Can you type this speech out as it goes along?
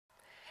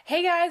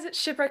Hey guys, it's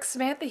Shipwrecked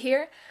Samantha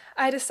here.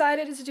 I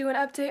decided to do an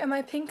update on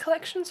my pin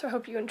collection, so I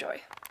hope you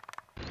enjoy.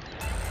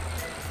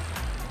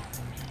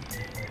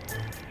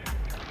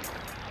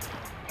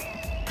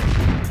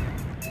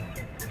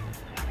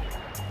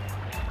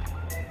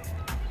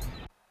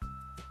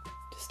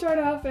 To start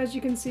off, as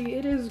you can see,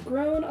 it has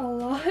grown a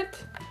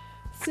lot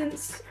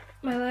since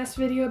my last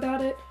video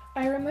about it.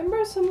 I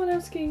remember someone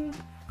asking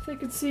if they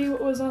could see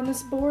what was on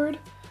this board.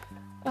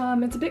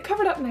 It's a bit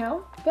covered up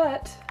now,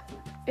 but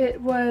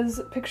it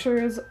was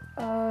pictures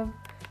of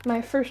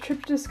my first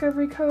trip to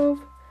Discovery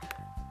Cove.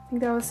 I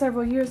think that was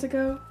several years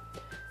ago.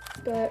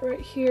 But right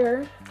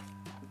here,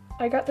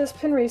 I got this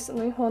pin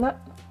recently.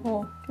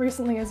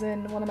 Recently as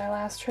in one of my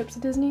last trips to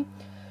Disney.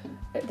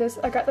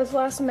 I got this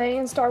last May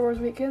in Star Wars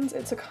Weekends.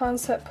 It's a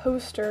concept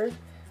poster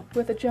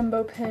with a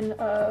jumbo pin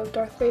of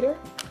Darth Vader.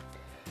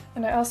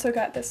 And I also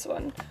got this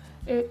one.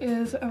 It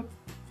is a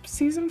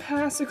Season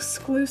Pass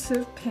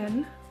exclusive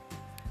pin.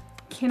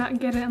 Cannot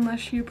get it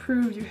unless you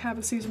prove you have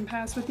a Season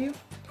Pass with you.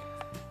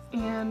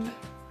 And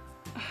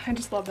I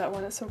just love that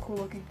one. It's so cool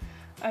looking.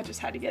 I just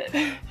had to get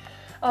it.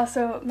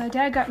 Also, my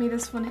dad got me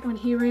this one when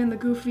he ran the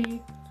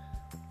Goofy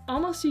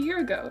almost a year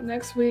ago.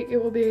 Next week it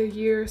will be a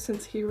year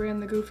since he ran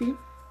the Goofy.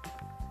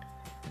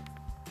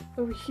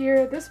 Over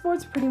here, this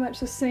board's pretty much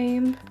the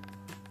same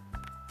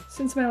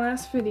since my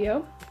last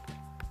video.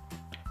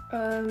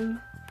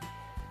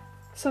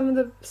 Some of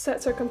the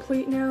sets are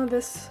complete now.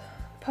 This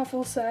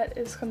Puffle set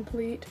is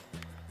complete.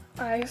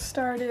 I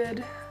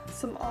started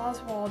some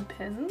Oswald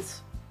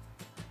pins.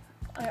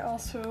 I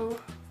also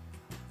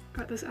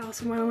got this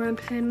Alice in Wonderland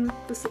pin.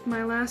 This is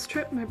my last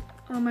trip,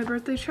 on my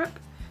birthday trip,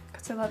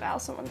 because I love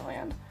Alice in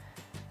Wonderland.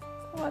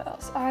 What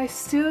else? I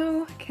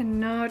still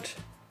cannot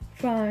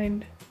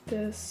find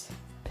this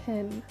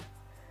pin.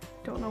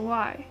 Don't know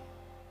why.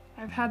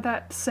 I've had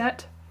that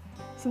set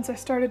since I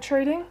started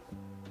trading.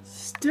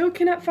 Still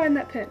cannot find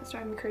that pin. It's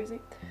driving me crazy.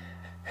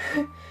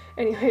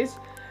 Anyways,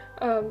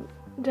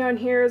 down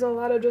here is a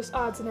lot of just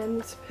odds and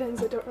ends pins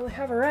that don't really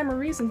have a rhyme or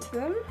reason to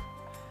them.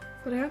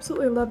 But I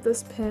absolutely love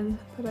this pin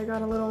that I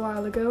got a little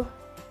while ago.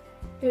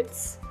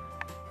 It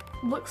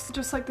looks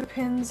just like the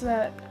pins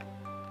that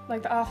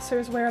like the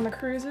officers wear on the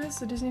cruises,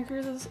 the Disney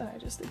cruises, and I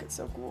just think it's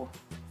so cool.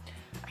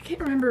 I can't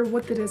remember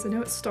what that is. I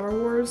know it's Star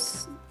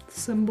Wars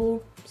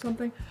symbol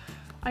something.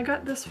 I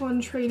got this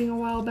one trading a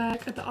while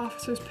back at the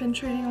officers pin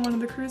trading on one of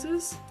the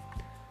cruises.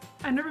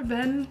 I've never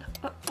been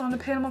on the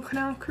Panama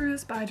Canal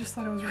cruise, but I just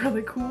thought it was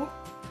really cool.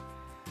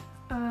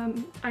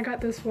 I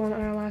got this one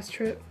on our last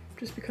trip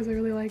just because I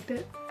really liked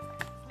it.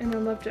 And I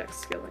love Jack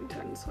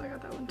Skellington, so I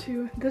got that one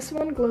too. This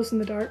one glows in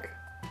the dark,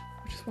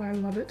 which is why I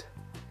love it.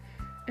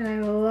 And I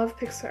love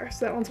Pixar,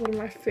 so that one's one of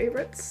my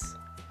favorites.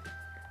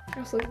 I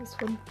also like this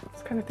one.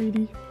 It's kind of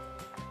 3D.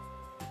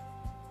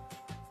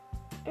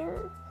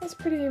 And that's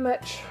pretty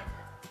much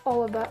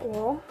all of that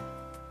wall.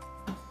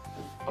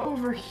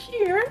 Over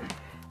here,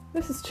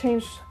 this has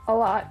changed a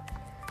lot.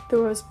 There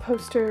was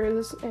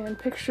posters and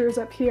pictures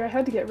up here. I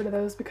had to get rid of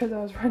those because I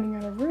was running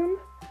out of room.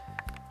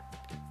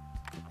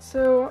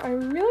 So I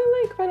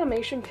really like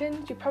Funimation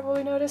pins, you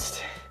probably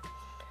noticed.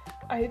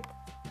 I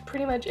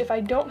pretty much, if I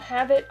don't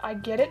have it, I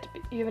get it,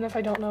 even if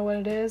I don't know what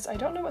it is. I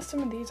don't know what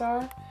some of these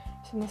are,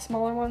 some of the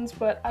smaller ones,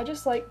 but I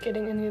just like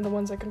getting any of the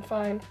ones I can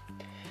find.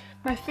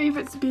 My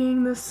favorites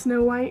being the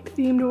Snow White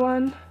themed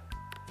one.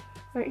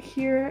 Right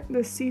here,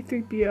 the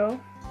C-3PO.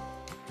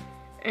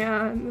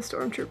 And the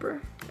Stormtrooper,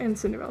 and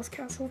Cinderella's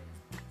Castle,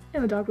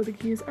 and the dog with the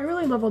keys. I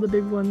really love all the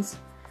big ones.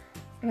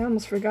 And I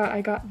almost forgot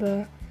I got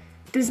the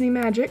Disney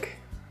Magic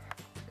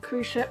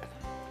cruise ship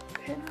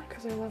pin,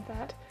 because I love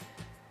that.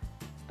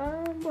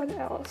 What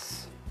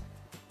else?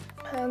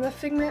 The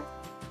Figment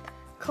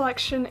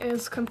collection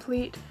is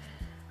complete.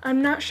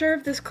 I'm not sure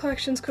if this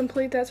collection's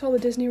complete. That's all the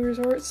Disney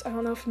resorts. I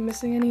don't know if I'm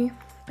missing any.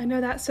 I know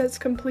that set's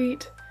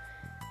complete,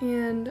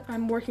 and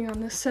I'm working on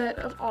this set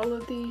of all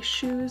of the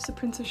shoes, the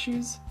princess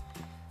shoes.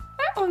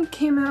 That one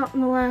came out in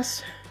the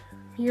last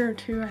year or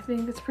two, I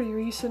think. It's pretty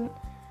recent.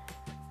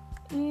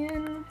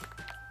 And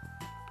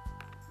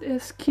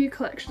this key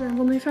collection. I've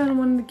only found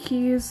one of the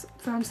keys,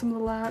 found some of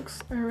the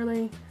locks. I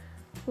really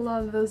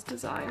love those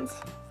designs.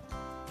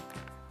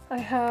 I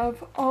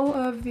have all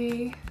of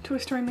the Toy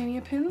Story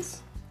Mania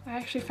pins. I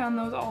actually found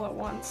those all at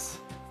once.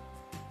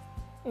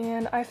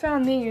 And I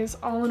found these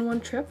all in one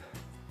trip.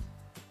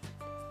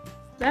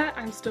 That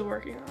I'm still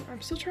working on.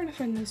 I'm still trying to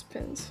find those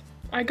pins.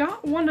 I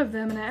got one of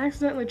them and I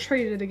accidentally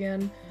traded it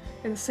again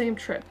in the same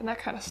trip, and that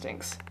kind of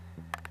stinks.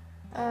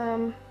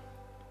 I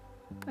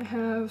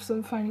have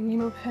some Finding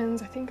Nemo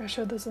pins. I think I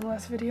showed those in the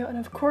last video. And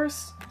of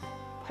course,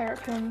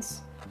 pirate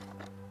pins.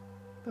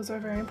 Those are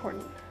very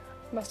important.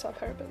 Must have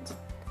pirate pins.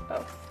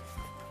 Oh.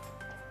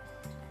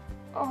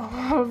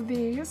 All of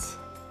these.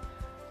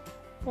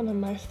 One of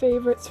my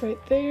favorites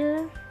right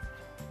there.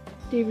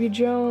 Davy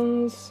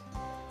Jones.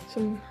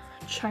 Some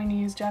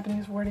Chinese,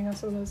 Japanese wording on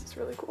some of those. It's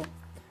really cool.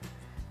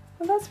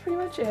 Well, that's pretty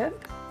much it.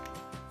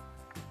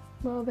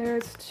 Well,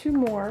 there's two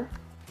more.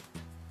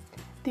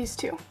 These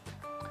two.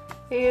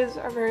 These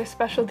are very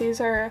special.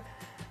 These are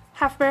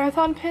half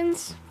marathon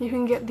pins. You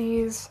can get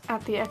these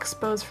at the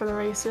expos for the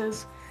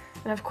races.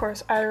 And of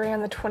course, I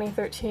ran the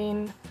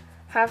 2013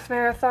 half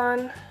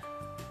marathon.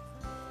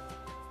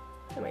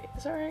 Oh, wait,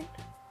 is that right?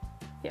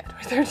 Yeah,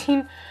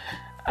 2013.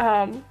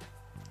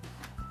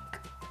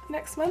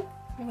 Next month.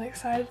 I'm really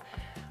excited.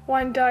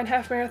 Wine Dine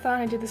half marathon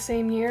I did the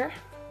same year.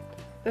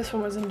 This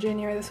one was in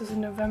January, this was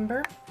in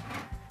November.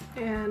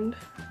 And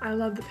I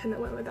love the pin that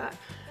went with that.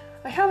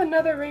 I have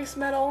another race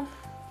medal,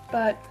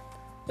 but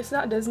it's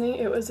not Disney,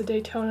 it was a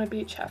Daytona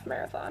Beach half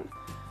marathon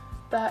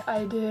that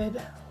I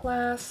did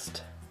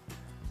last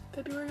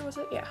February, was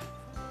it? Yeah.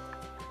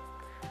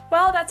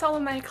 Well, that's all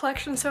of my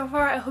collection so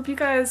far. I hope you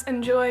guys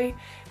enjoy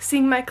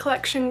seeing my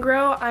collection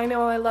grow. I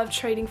know I love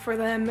trading for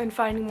them and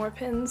finding more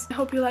pins. I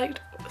hope you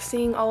liked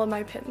seeing all of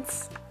my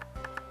pins.